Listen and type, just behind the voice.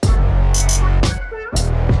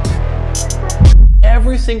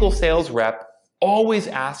Every single sales rep always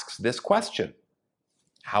asks this question: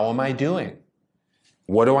 how am I doing?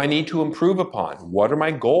 What do I need to improve upon? What are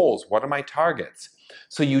my goals? What are my targets?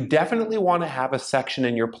 So you definitely want to have a section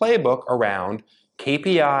in your playbook around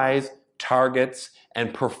KPIs, targets,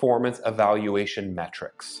 and performance evaluation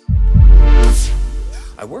metrics.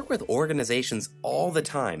 I work with organizations all the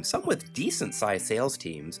time, some with decent-sized sales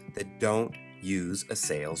teams that don't use a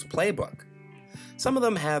sales playbook. Some of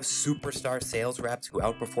them have superstar sales reps who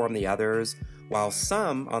outperform the others, while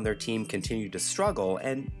some on their team continue to struggle,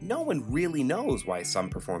 and no one really knows why some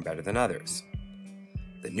perform better than others.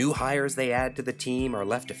 The new hires they add to the team are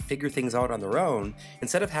left to figure things out on their own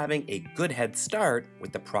instead of having a good head start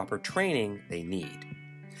with the proper training they need.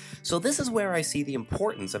 So this is where I see the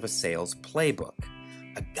importance of a sales playbook,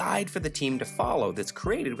 a guide for the team to follow that's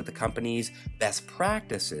created with the company's best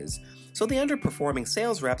practices, so the underperforming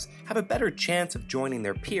sales reps have a better chance of joining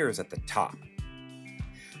their peers at the top.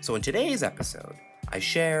 So in today's episode, I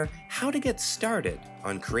share how to get started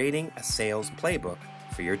on creating a sales playbook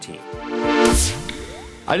for your team.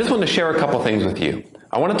 I just want to share a couple things with you.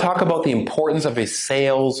 I want to talk about the importance of a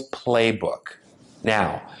sales playbook.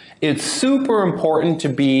 Now, it's super important to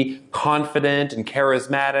be confident and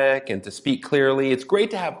charismatic and to speak clearly. It's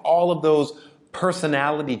great to have all of those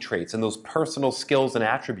personality traits and those personal skills and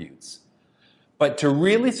attributes. But to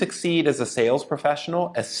really succeed as a sales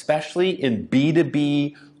professional, especially in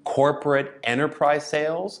B2B corporate enterprise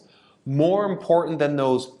sales, more important than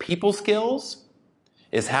those people skills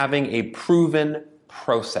is having a proven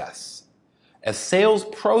process. A sales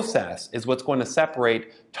process is what's going to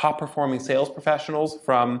separate top performing sales professionals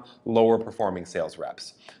from lower performing sales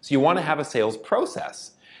reps. So you want to have a sales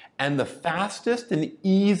process. And the fastest and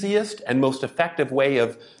easiest and most effective way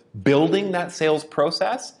of building that sales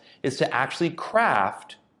process is to actually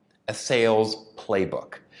craft a sales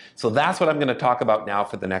playbook. So that's what I'm going to talk about now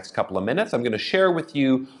for the next couple of minutes. I'm going to share with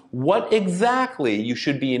you what exactly you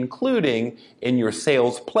should be including in your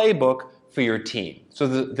sales playbook for your team. So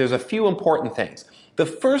there's a few important things. The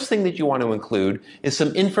first thing that you want to include is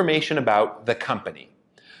some information about the company.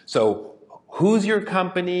 So who's your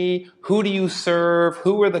company? Who do you serve?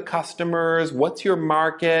 Who are the customers? What's your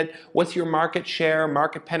market? What's your market share,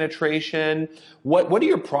 market penetration? What are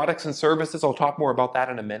your products and services? I'll talk more about that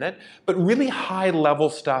in a minute. But really high level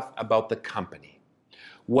stuff about the company.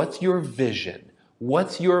 What's your vision?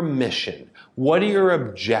 What's your mission? What are your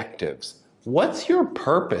objectives? What's your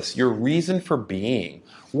purpose, your reason for being?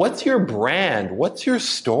 What's your brand? What's your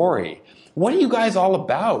story? What are you guys all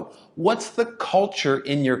about? What's the culture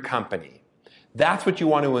in your company? That's what you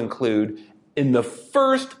want to include in the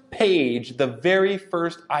first page, the very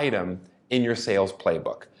first item in your sales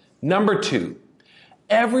playbook. Number 2,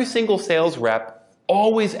 every single sales rep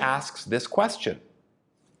always asks this question: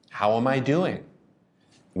 how am I doing?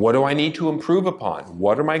 What do I need to improve upon?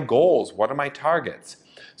 What are my goals? What are my targets?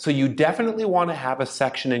 So you definitely want to have a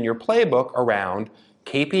section in your playbook around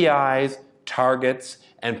KPIs, targets,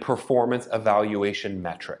 and performance evaluation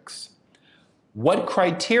metrics. What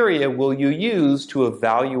criteria will you use to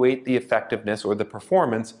evaluate the effectiveness or the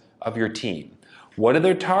performance of your team? What are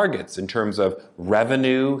their targets in terms of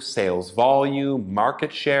revenue, sales volume,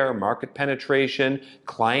 market share, market penetration,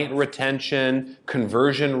 client retention,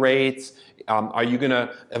 conversion rates? Are you going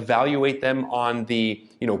to evaluate them on the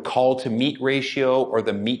call to meet ratio or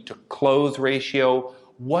the meet to close ratio?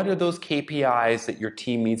 What are those KPIs that your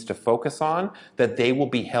team needs to focus on that they will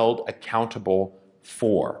be held accountable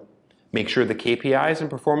for? Make sure the KPIs and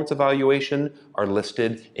performance evaluation are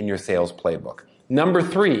listed in your sales playbook. Number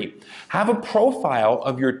 3, have a profile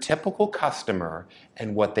of your typical customer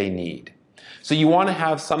and what they need. So you want to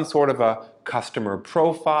have some sort of a customer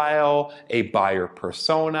profile, a buyer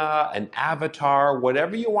persona, an avatar,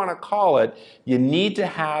 whatever you want to call it. You need to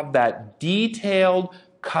have that detailed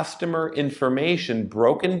customer information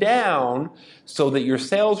broken down so that your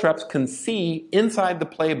sales reps can see inside the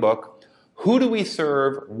playbook, who do we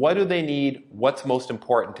serve, what do they need, what's most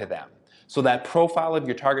important to them. So that profile of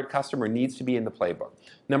your target customer needs to be in the playbook.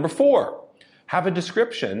 Number 4, have a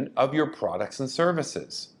description of your products and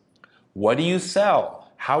services. What do you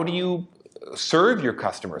sell? How do you serve your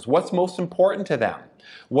customers? What's most important to them?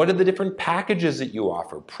 What are the different packages that you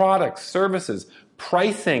offer? Products, services,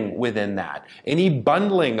 pricing within that, any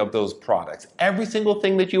bundling of those products. Every single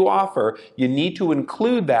thing that you offer, you need to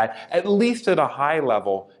include that at least at a high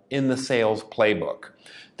level in the sales playbook.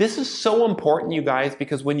 This is so important, you guys,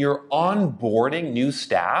 because when you're onboarding new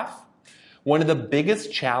staff, one of the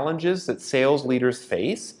biggest challenges that sales leaders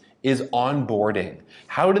face is onboarding.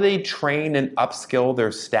 How do they train and upskill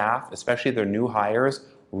their staff, especially their new hires,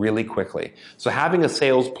 really quickly. So having a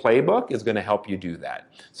sales playbook is going to help you do that.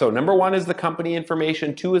 So number 1 is the company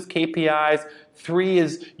information, 2 is KPIs, 3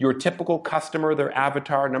 is your typical customer, their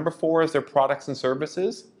avatar, number 4 is their products and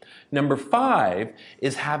services. Number 5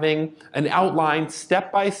 is having an outline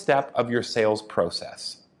step-by-step of your sales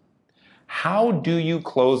process. How do you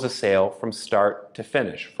close a sale from start to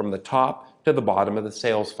finish, from the top to the bottom of the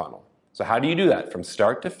sales funnel? So how do you do that from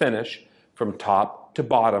start to finish, from top to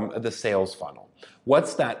bottom of the sales funnel?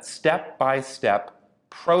 What's that step-by-step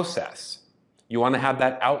process? You want to have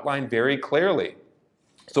that outlined very clearly.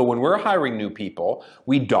 So when we're hiring new people,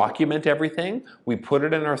 we document everything, we put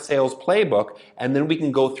it in our sales playbook, and then we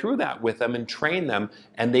can go through that with them and train them,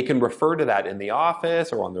 and they can refer to that in the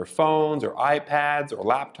office or on their phones or iPads or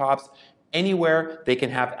laptops. Anywhere they can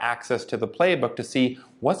have access to the playbook to see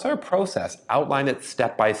what's our process, outline it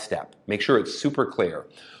step by step, make sure it's super clear.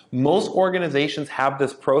 Most organizations have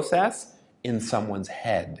this process in someone's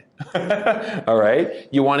head. All right?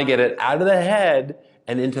 You want to get it out of the head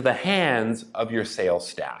and into the hands of your sales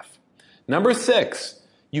staff. Number 6,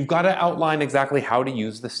 you've got to outline exactly how to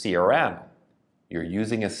use the CRM. You're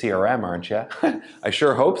using a CRM, aren't you? I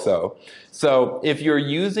sure hope so. So if you're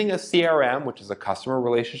using a CRM, which is a customer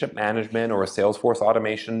relationship management or a Salesforce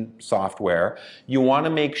automation software, you want to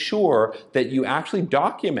make sure that you actually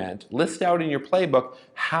document, list out in your playbook,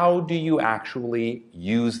 how do you actually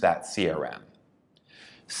use that CRM?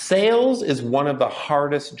 Sales is one of the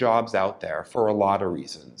hardest jobs out there for a lot of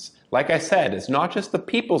reasons. Like I said, it's not just the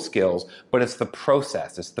people skills, but it's the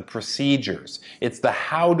process, it's the procedures, it's the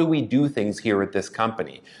how do we do things here at this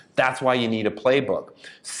company. That's why you need a playbook.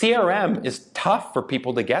 CRM is tough for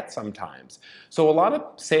people to get sometimes. So a lot of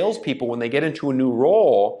salespeople, when they get into a new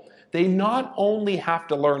role, they not only have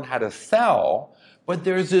to learn how to sell, but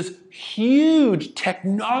there's this huge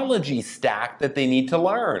technology stack that they need to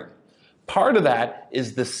learn. Part of that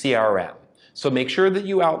is the CRM. So make sure that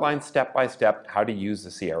you outline step by step how to use the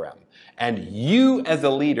CRM. And you as a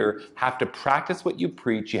leader have to practice what you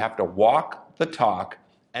preach. You have to walk the talk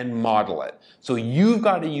and model it. So you've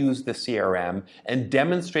got to use the CRM and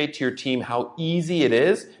demonstrate to your team how easy it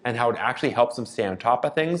is and how it actually helps them stay on top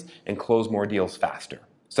of things and close more deals faster.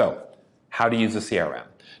 So how to use the CRM.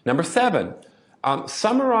 Number 7,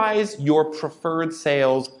 summarize your preferred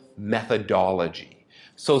sales methodology.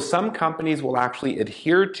 So some companies will actually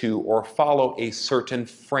adhere to or follow a certain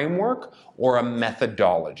framework or a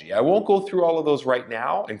methodology. I won't go through all of those right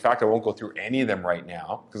now. In fact, I won't go through any of them right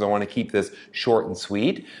now because I want to keep this short and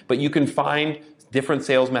sweet. But you can find different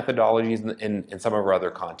sales methodologies in some of our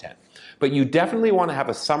other content. But you definitely want to have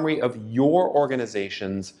a summary of your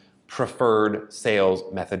organization's preferred sales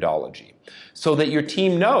methodology so that your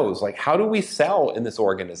team knows, like, how do we sell in this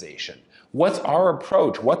organization? What's our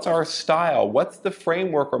approach? What's our style? What's the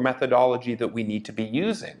framework or methodology that we need to be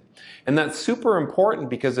using? And that's super important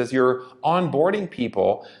because as you're onboarding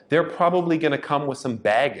people, they're probably going to come with some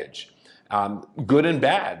baggage, good and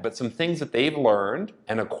bad, but some things that they've learned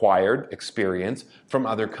and acquired experience from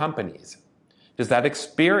other companies. Does that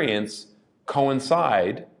experience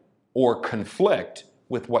coincide or conflict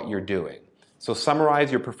with what you're doing? So summarize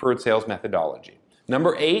your preferred sales methodology.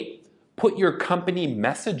 Number 8, put your company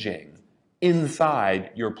messaging inside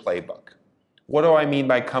your playbook. What do I mean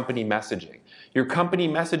by company messaging? Your company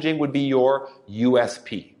messaging would be your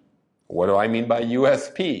USP. What do I mean by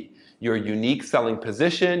USP? Your unique selling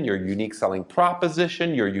position, your unique selling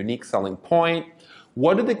proposition, your unique selling point.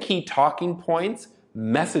 What are the key talking points,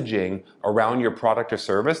 messaging around your product or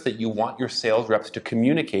service that you want your sales reps to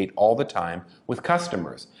communicate all the time with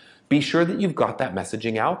customers? Be sure that you've got that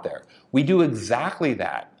messaging out there. We do exactly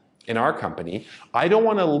that in our company. I don't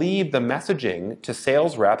want to leave the messaging to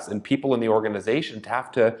sales reps and people in the organization to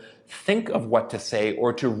have to think of what to say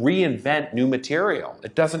or to reinvent new material.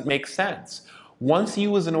 It doesn't make sense. Once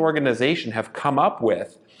you as an organization have come up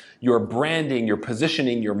with your branding, your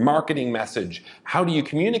positioning, your marketing message, how do you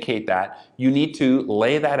communicate that? You need to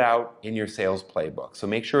lay that out in your sales playbook. So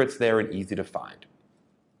make sure it's there and easy to find.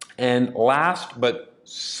 And last but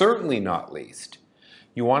certainly not least,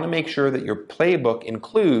 you want to make sure that your playbook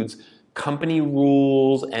includes company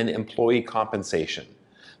rules and employee compensation.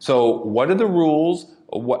 So what are the rules?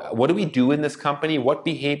 What do we do in this company? What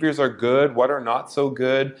behaviors are good? What are not so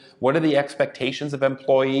good? What are the expectations of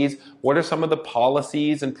employees? What are some of the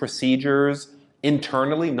policies and procedures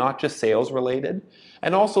internally, not just sales related?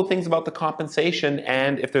 And also things about the compensation,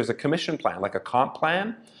 and if there's a commission plan, like a comp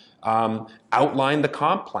plan, outline the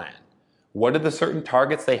comp plan. What are the certain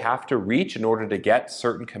targets they have to reach in order to get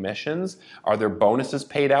certain commissions? Are there bonuses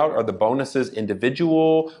paid out? Are the bonuses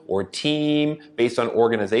individual or team based on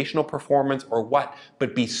organizational performance or what?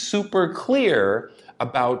 But be super clear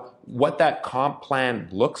about what that comp plan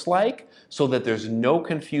looks like so that there's no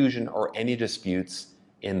confusion or any disputes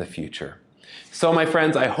in the future. So my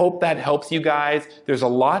friends, I hope that helps you guys. There's a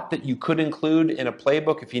lot that you could include in a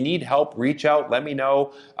playbook. If you need help, reach out, let me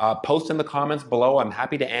know. Post in the comments below. I'm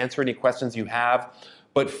happy to answer any questions you have.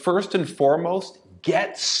 But first and foremost,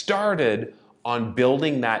 get started on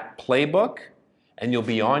building that playbook, and you'll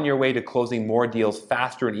be on your way to closing more deals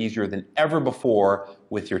faster and easier than ever before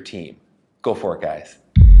with your team. Go for it, guys.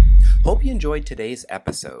 Hope you enjoyed today's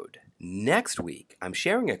episode. Next week, I'm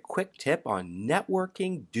sharing a quick tip on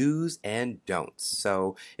networking do's and don'ts.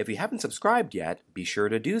 So if you haven't subscribed yet, be sure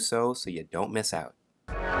to do so you don't miss out.